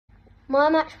My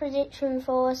match prediction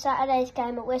for Saturday's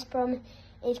game at West Brom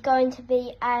is going to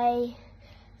be a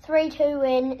 3-2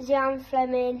 win. Zian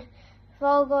Fleming,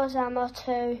 Volgozama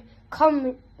 2,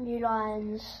 come you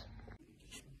Lions.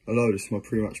 Hello, this is my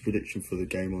pre-match prediction for the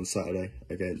game on Saturday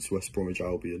against West Bromwich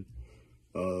Albion.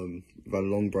 We've had a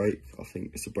long break. I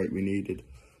think it's a break we needed.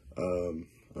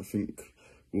 I think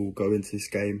we'll go into this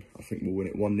game. I think we'll win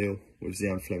it 1-0 with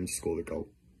Zian Fleming to score the goal.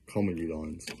 Come on, you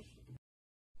Lions.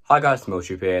 Hi guys,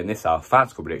 Milship here, and this is our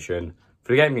fantasy prediction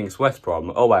for the game against West Brom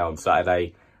away on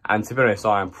Saturday. And to be honest,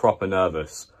 I am proper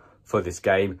nervous for this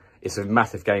game. It's a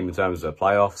massive game in terms of the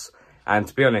playoffs. And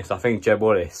to be honest, I think Jed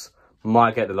Wallace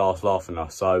might get the last laugh on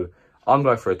us. So I'm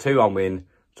going for a 2-1 win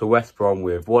to West Brom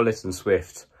with Wallace and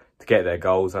Swift to get their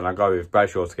goals. And I go with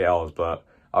Bradshaw to get ours, but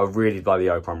I really bloody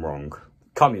hope I'm wrong.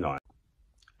 Come United.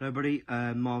 Hello everybody,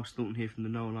 Miles Thornton here from the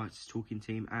No One Likes Talking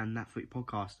team and That Footy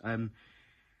podcast.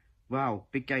 Wow,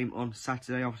 big game on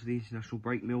Saturday after the international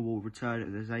break. Millwall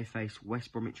return as they face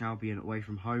West Bromwich Albion away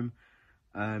from home.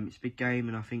 It's a big game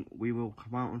and I think we will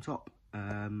come out on top.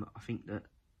 I think that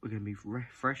we're going to be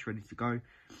fresh, ready to go.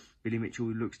 Billy Mitchell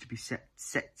looks to be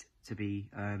set to be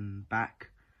back.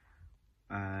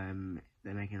 They're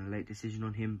making a late decision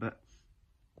on him, but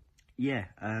yeah,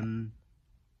 I'm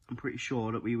pretty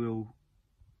sure that we will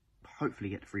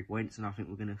hopefully get the 3 points, and I think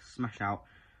we're going to smash out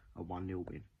a 1-0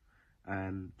 win.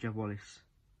 Jed Wallace,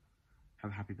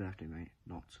 have a happy birthday, mate.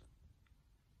 Not.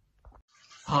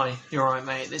 Hi, you're right,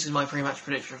 mate. This is my pre-match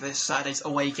prediction for this Saturday's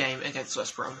away game against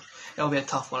West Brom. It'll be a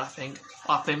tough one, I think.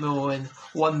 I think we'll win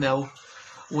 1-0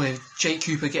 with Jake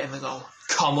Cooper getting the goal.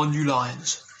 Come on, you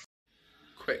Lions.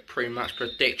 Quick pre-match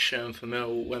prediction for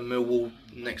when Millwall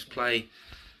next play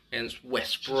against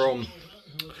West Brom.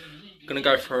 Going to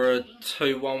go for a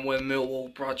 2-1 win.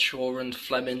 Millwall, Bradshaw and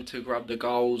Fleming to grab the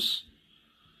goals.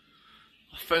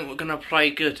 I think we're going to play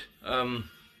good.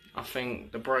 I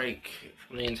think the break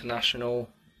from the international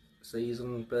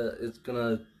season but it's going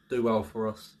to do well for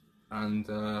us, and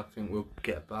I think we'll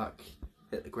get back,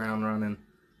 hit the ground running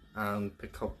and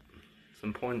pick up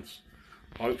some points.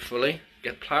 Hopefully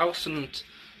get playoffs and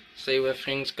see where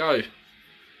things go.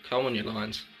 Come on, you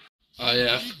Lions. Oh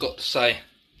yeah, I forgot to say,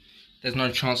 there's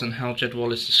no chance in hell Jed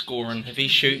Wallace is scoring. If he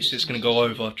shoots, it's going to go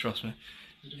over, trust me.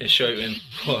 He's shooting.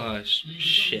 Oh,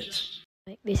 shit.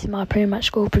 This is my pre-match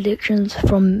score predictions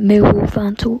from Millwall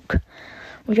Fan Talk.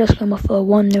 We just come off a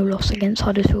 1-0 loss against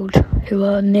Huddersfield, who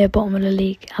are near bottom of the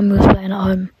league, and we were playing at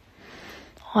home.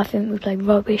 I think we played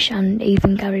rubbish, and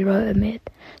even Gary wrote a mid.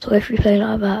 So if we play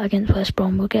like that against West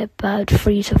Brom, we'll get battered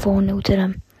 3-4-0 to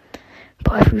them.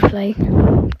 But if we play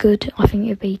good, I think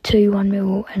it'd be 2-1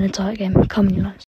 Millwall in a tight game. Come on, you lads.